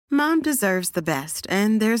Mom deserves the best,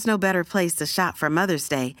 and there's no better place to shop for Mother's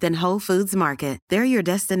Day than Whole Foods Market. They're your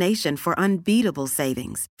destination for unbeatable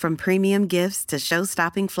savings, from premium gifts to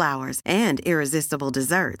show-stopping flowers and irresistible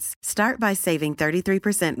desserts. Start by saving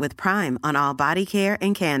 33% with Prime on all body care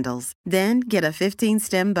and candles. Then get a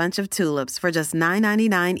 15-stem bunch of tulips for just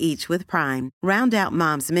 $9.99 each with Prime. Round out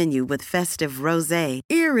Mom's menu with festive rosé,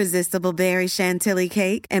 irresistible berry chantilly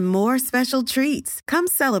cake, and more special treats. Come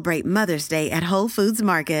celebrate Mother's Day at Whole Foods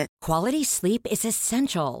Market. Quality sleep is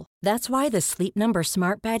essential. That's why the Sleep Number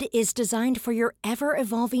Smart Bed is designed for your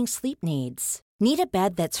ever-evolving sleep needs. Need a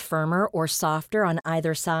bed that's firmer or softer on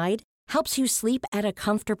either side? Helps you sleep at a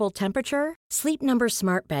comfortable temperature? Sleep Number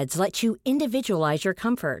Smart Beds let you individualize your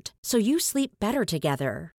comfort, so you sleep better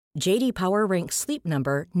together. J.D. Power ranks Sleep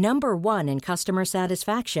Number number 1 in customer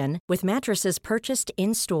satisfaction with mattresses purchased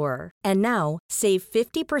in-store. And now, save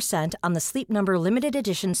 50% on the Sleep Number Limited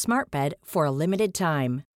Edition Smart Bed for a limited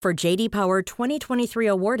time. For J.D. Power 2023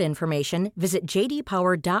 award information, visit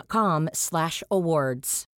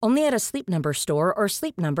jdpower.com/awards. Only at a Sleep Number store or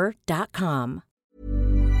sleepnumber.com.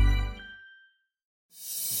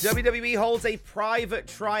 WWE holds a private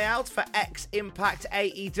tryout for ex-Impact,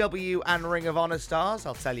 AEW, and Ring of Honor stars.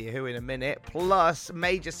 I'll tell you who in a minute. Plus,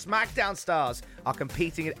 major SmackDown stars are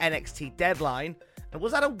competing at NXT Deadline. And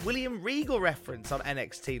was that a William Regal reference on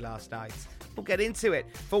NXT last night? We'll get into it.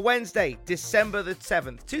 For Wednesday, December the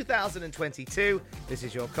 7th, 2022, this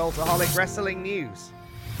is your Cultaholic Wrestling News.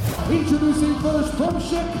 Introducing first from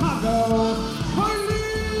Chicago,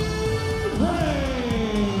 Kylie Ray.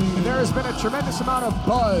 There has been a tremendous amount of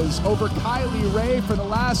buzz over Kylie Ray for the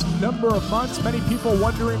last number of months. Many people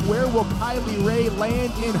wondering, where will Kylie Ray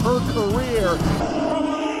land in her career?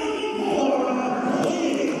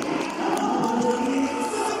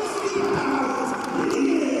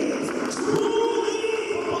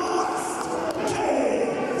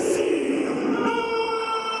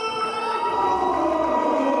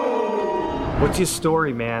 What's your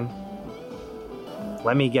story, man?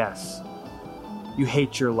 Let me guess. You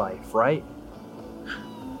hate your life, right?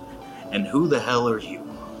 And who the hell are you?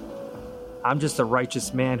 I'm just a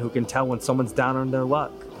righteous man who can tell when someone's down on their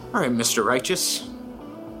luck. All right, Mr. Righteous.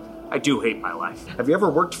 I do hate my life. Have you ever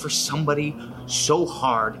worked for somebody so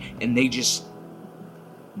hard and they just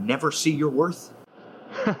never see your worth?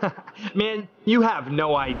 Man, you have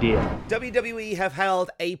no idea. WWE have held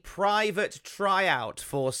a private tryout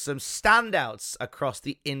for some standouts across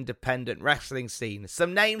the independent wrestling scene.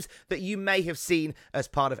 Some names that you may have seen as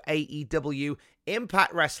part of AEW,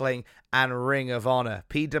 Impact Wrestling, and Ring of Honor.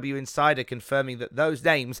 PW Insider confirming that those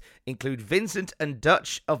names include Vincent and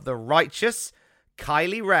Dutch of The Righteous,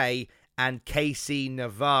 Kylie Ray, and KC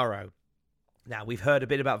Navarro. Now, we've heard a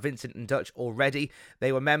bit about Vincent and Dutch already.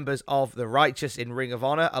 They were members of The Righteous in Ring of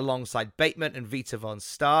Honor alongside Bateman and Vita Von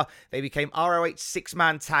Star. They became ROH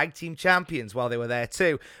six-man tag team champions while they were there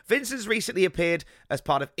too. Vincent's recently appeared as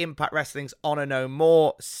part of Impact Wrestling's Honor No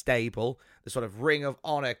More stable, the sort of Ring of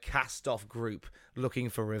Honor cast-off group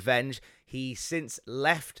looking for revenge. He since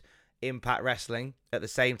left Impact Wrestling at the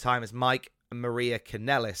same time as Mike Maria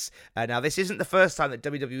Kanellis. Now, this isn't the first time that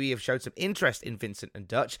WWE have showed some interest in Vincent and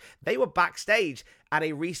Dutch. They were backstage at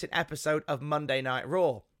a recent episode of Monday Night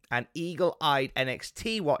Raw, and eagle-eyed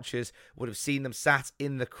NXT watchers would have seen them sat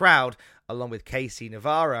in the crowd along with KC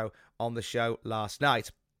Navarro on the show last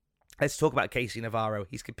night. Let's talk about KC Navarro.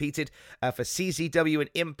 He's competed for CZW and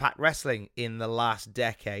Impact Wrestling in the last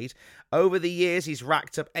decade. Over the years, he's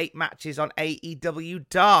racked up 8 matches on AEW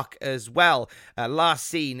Dark as well. Last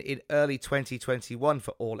seen in early 2021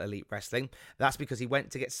 for All Elite Wrestling. That's because he went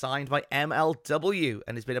to get signed by MLW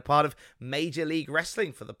and has been a part of Major League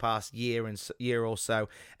Wrestling for the past year or so.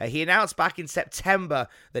 He announced back in September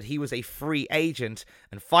that he was a free agent,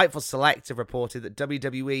 and Fightful Select have reported that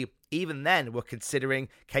WWE even then were considering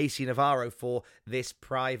KC Navarro for this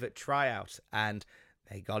private tryout, and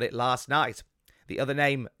they got it last night. The other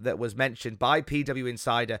name that was mentioned by PW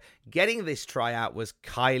Insider getting this tryout was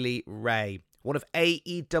Kylie Ray, one of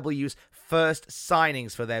AEW's first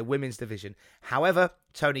signings for their women's division. However,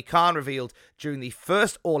 Tony Khan revealed during the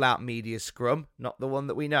first All Out media scrum, not the one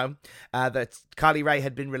that we know, that Kylie Ray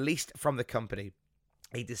had been released from the company.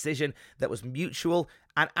 A decision that was mutual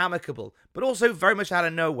and amicable, but also very much out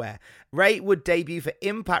of nowhere. Ray would debut for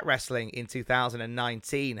Impact Wrestling in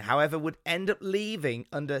 2019, however, would end up leaving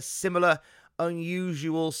under similar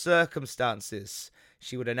unusual circumstances.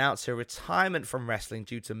 she would announce her retirement from wrestling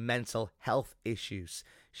due to mental health issues.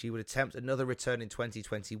 She would attempt another return in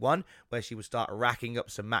 2021, where she would start racking up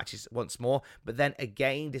some matches once more, but then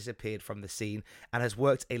again disappeared from the scene and has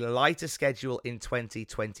worked a lighter schedule in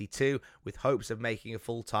 2022 with hopes of making a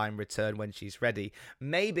full-time return when she's ready.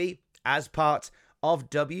 Maybe as part of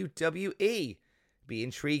WWE. Be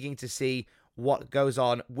intriguing to see what goes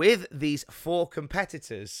on with these 4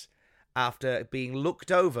 competitors after being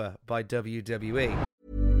looked over by WWE.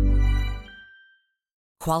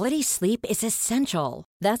 Quality sleep is essential.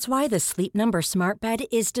 That's why the Sleep Number Smart Bed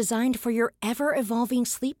is designed for your ever-evolving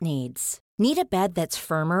sleep needs. Need a bed that's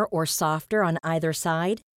firmer or softer on either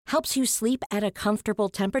side? Helps you sleep at a comfortable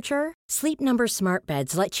temperature? Sleep Number Smart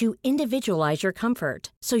Beds let you individualize your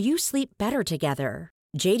comfort, so you sleep better together.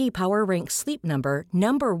 J.D. Power ranks Sleep Number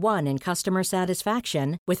number 1 in customer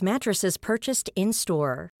satisfaction with mattresses purchased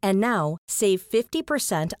in-store. And now, save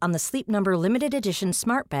 50% on the Sleep Number Limited Edition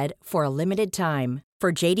Smart Bed for a limited time.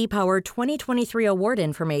 For J.D. Power 2023 award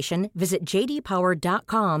information, visit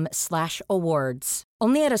jdpower.com/awards.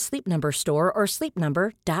 Only at a Sleep Number store or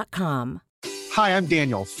sleepnumber.com. Hi, I'm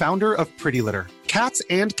Daniel, founder of Pretty Litter. Cats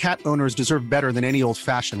and cat owners deserve better than any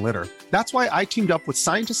old-fashioned litter. That's why I teamed up with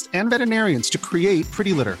scientists and veterinarians to create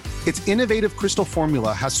Pretty Litter. Its innovative crystal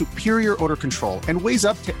formula has superior odor control and weighs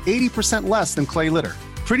up to 80% less than clay litter.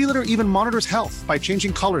 Pretty Litter even monitors health by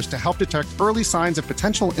changing colors to help detect early signs of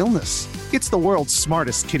potential illness. It's the world's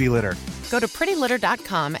smartest kitty litter. Go to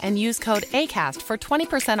prettylitter.com and use code ACAST for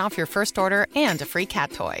 20% off your first order and a free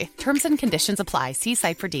cat toy. Terms and conditions apply. See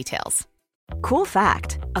site for details. Cool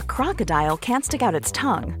fact, a crocodile can't stick out its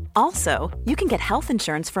tongue. Also, you can get health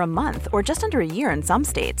insurance for a month or just under a year in some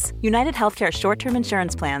states. United Healthcare short-term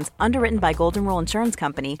insurance plans, underwritten by Golden Rule Insurance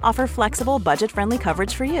Company, offer flexible, budget-friendly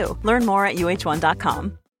coverage for you. Learn more at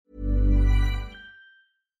uh1.com.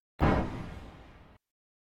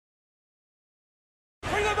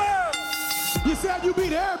 You said you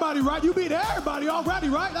beat everybody, right? You beat everybody already,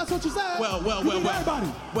 right? That's what you said. Well.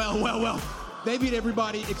 Everybody. Well. They beat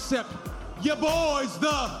everybody except your boys,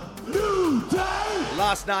 the New Day.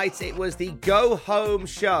 Last night, it was the go-home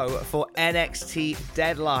show for NXT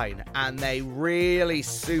Deadline, and they really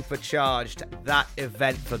supercharged that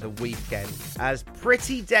event for the weekend. As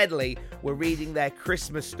Pretty Deadly were reading their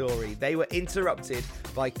Christmas story, they were interrupted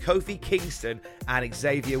by Kofi Kingston and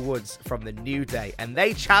Xavier Woods from the New Day, and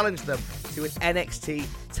they challenged them to an NXT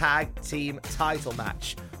Tag Team title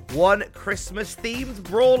match. One Christmas-themed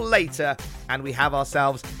brawl later, and we have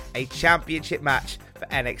ourselves a championship match for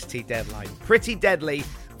NXT Deadline. Pretty Deadly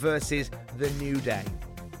versus the New Day.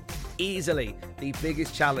 Easily the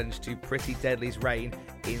biggest challenge to Pretty Deadly's reign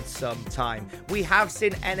in some time. We have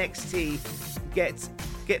seen NXT get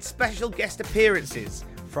special guest appearances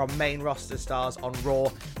from main roster stars on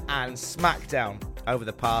Raw and SmackDown over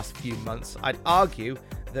the past few months. I'd argue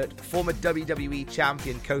that former WWE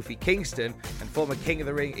champion Kofi Kingston and former King of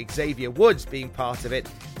the Ring Xavier Woods being part of it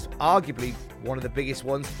is arguably one of the biggest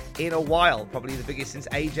ones in a while, probably the biggest since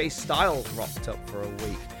AJ Styles rocked up for a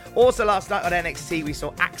week. Also last night on NXT, we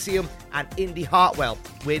saw Axiom and Indy Hartwell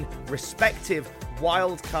win respective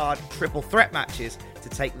wildcard triple threat matches to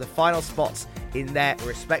take the final spots in their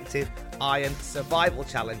respective Iron Survival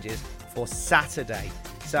challenges for Saturday.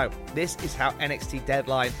 So this is how NXT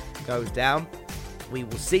Deadline goes down. We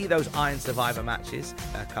will see those Iron Survivor matches.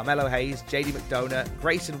 Carmelo Hayes, JD McDonough,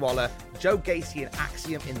 Grayson Waller, Joe Gacy and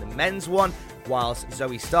Axiom in the men's one, whilst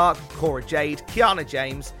Zoe Stark, Cora Jade, Kiana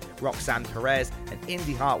James, Roxanne Perez and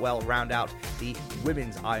Indy Hartwell round out the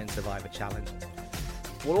women's Iron Survivor challenge.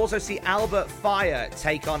 We'll also see Alba Fire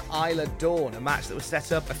take on Isla Dawn, a match that was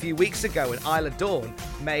set up a few weeks ago, and Isla Dawn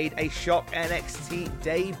made a shock NXT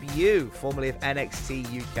debut, formerly of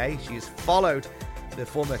NXT UK. She has followed the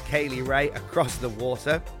former Kaylee Ray across the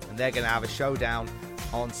water, and they're going to have a showdown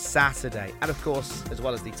on Saturday. And of course, as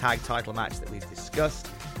well as the tag title match that we've discussed,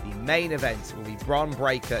 the main event will be Bron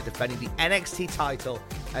Breakker defending the NXT title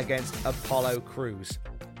against Apollo Crews,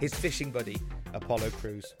 his fishing buddy, Apollo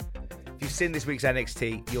Crews. If you've seen this week's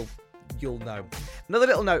NXT, you'll know. Another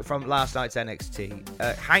little note from last night's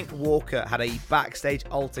NXT, Hank Walker had a backstage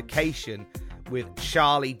altercation with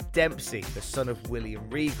Charlie Dempsey, the son of William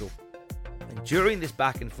Regal. And during this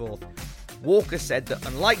back and forth, Walker said that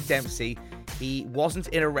unlike Dempsey, he wasn't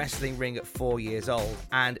in a wrestling ring at 4 years old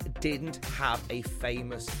and didn't have a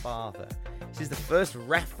famous father. This is the first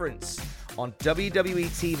reference on WWE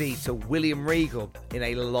TV to William Regal in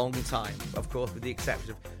a long time. Of course, with the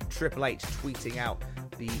exception of Triple H tweeting out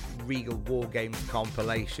the Regal War Games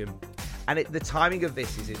compilation. And the timing of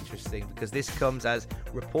this is interesting because this comes as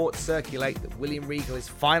reports circulate that William Regal is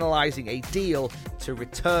finalizing a deal to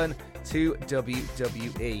return to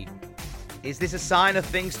WWE. Is this a sign of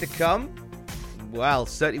things to come? Well,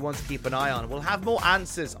 certainly one to keep an eye on. We'll have more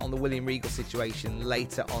answers on the William Regal situation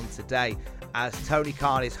later on today, as Tony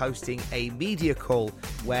Khan is hosting a media call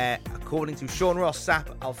where, according to Sean Ross Sapp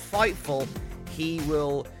of Fightful, he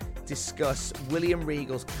will discuss William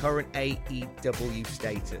Regal's current AEW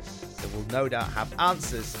status. So we'll no doubt have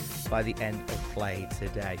answers by the end of play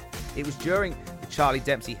today. It was during the Charlie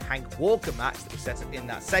Dempsey-Hank Walker match that was set up in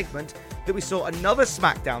that segment that we saw another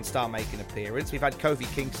SmackDown star make an appearance. We've had Kofi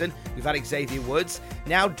Kingston, we've had Xavier Woods.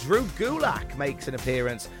 Now Drew Gulak makes an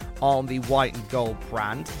appearance on the white and gold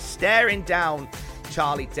brand, staring down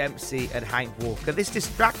Charlie Dempsey and Hank Walker. This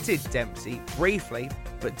distracted Dempsey briefly,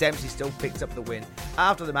 but Dempsey still picked up the win.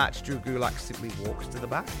 After the match, Drew Gulak simply walks to the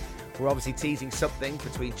back. We're obviously teasing something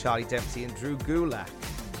between Charlie Dempsey and Drew Gulak,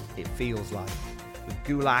 it feels like. With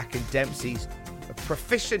Gulak and Dempsey's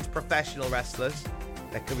proficient professional wrestlers,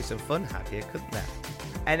 there could be some fun had here, couldn't there?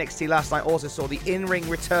 NXT last night also saw the in-ring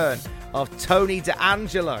return of Tony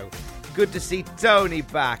D'Angelo. Good to see Tony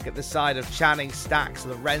back at the side of Channing Stacks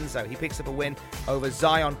Lorenzo. He picks up a win over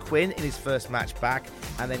Zion Quinn in his first match back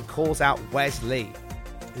and then calls out Wes Lee,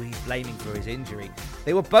 who he's blaming for his injury.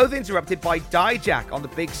 They were both interrupted by Dijak on the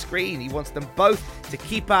big screen. He wants them both to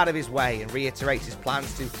keep out of his way and reiterates his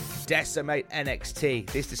plans to decimate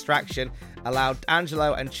NXT. This distraction allowed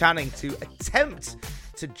Angelo and Channing to attempt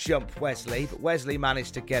to jump Wes Lee, but Wes Lee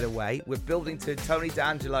managed to get away. We're building to Tony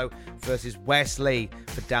D'Angelo versus Wes Lee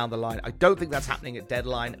for down the line. I don't think that's happening at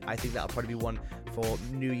Deadline. I think that'll probably be one for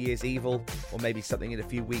New Year's Evil, or maybe something in a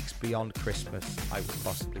few weeks beyond Christmas, I would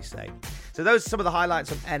possibly say. So those are some of the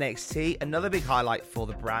highlights of NXT. Another big highlight for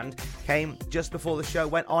the brand came just before the show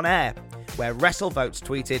went on air, where WrestleVotes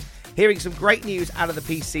tweeted, hearing some great news out of the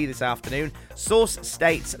PC this afternoon. Source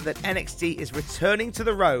states that NXT is returning to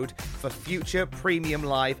the road for future premium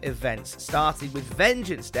live events, starting with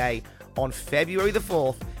Vengeance Day on February the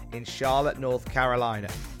 4th in Charlotte, North Carolina.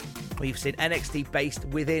 We've seen NXT based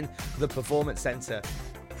within the Performance Center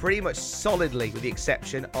pretty much solidly, with the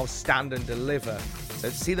exception of Stand and Deliver. So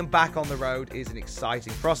to see them back on the road is an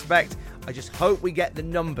exciting prospect. I just hope we get the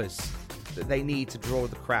numbers that they need to draw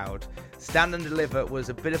the crowd. Stand and Deliver was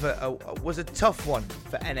a bit of a tough one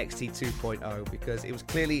for NXT 2.0 because it was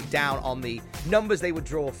clearly down on the numbers they would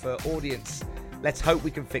draw for audience. Let's hope we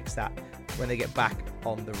can fix that when they get back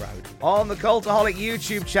on the road. On the Cultaholic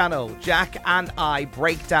YouTube channel, Jack and I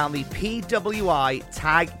break down the PWI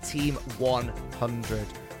Tag Team 100.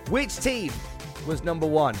 Which team was number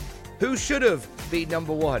one? Who should have been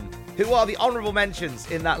number one? Who are the honourable mentions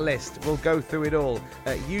in that list? We'll go through it all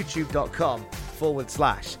at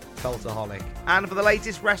youtube.com/Cultaholic. And for the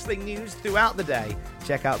latest wrestling news throughout the day,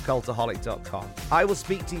 check out Cultaholic.com. I will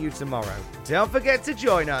speak to you tomorrow. Don't forget to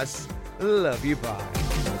join us. Love you, bye.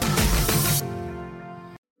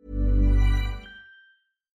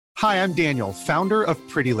 Hi, I'm Daniel, founder of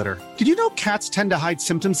Pretty Litter. Did you know cats tend to hide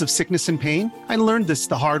symptoms of sickness and pain? I learned this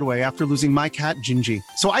the hard way after losing my cat, Gingy.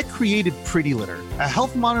 So I created Pretty Litter, a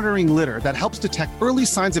health monitoring litter that helps detect early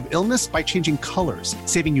signs of illness by changing colors,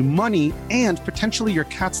 saving you money and potentially your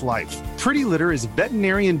cat's life. Pretty Litter is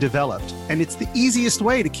veterinarian developed, and it's the easiest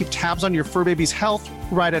way to keep tabs on your fur baby's health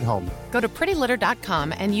right at home. Go to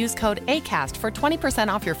prettylitter.com and use code ACAST for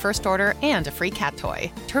 20% off your first order and a free cat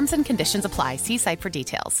toy. Terms and conditions apply. See site for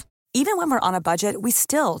details. Even when we're on a budget, we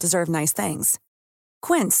still deserve nice things.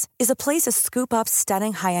 Quince is a place to scoop up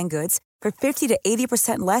stunning high-end goods for 50 to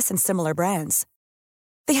 80% less than similar brands.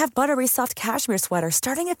 They have buttery soft cashmere sweaters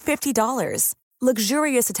starting at $50,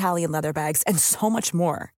 luxurious Italian leather bags, and so much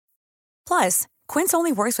more. Plus, Quince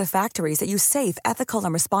only works with factories that use safe, ethical,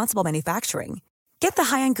 and responsible manufacturing. Get the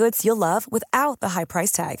high-end goods you'll love without the high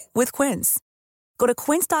price tag with Quince. Go to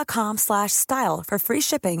quince.com/style for free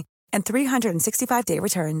shipping and 365-day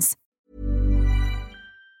returns.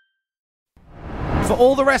 For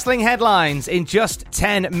all the wrestling headlines in just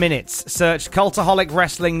 10 minutes, search Cultaholic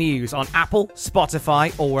Wrestling News on Apple,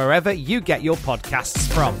 Spotify, or wherever you get your podcasts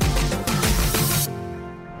from.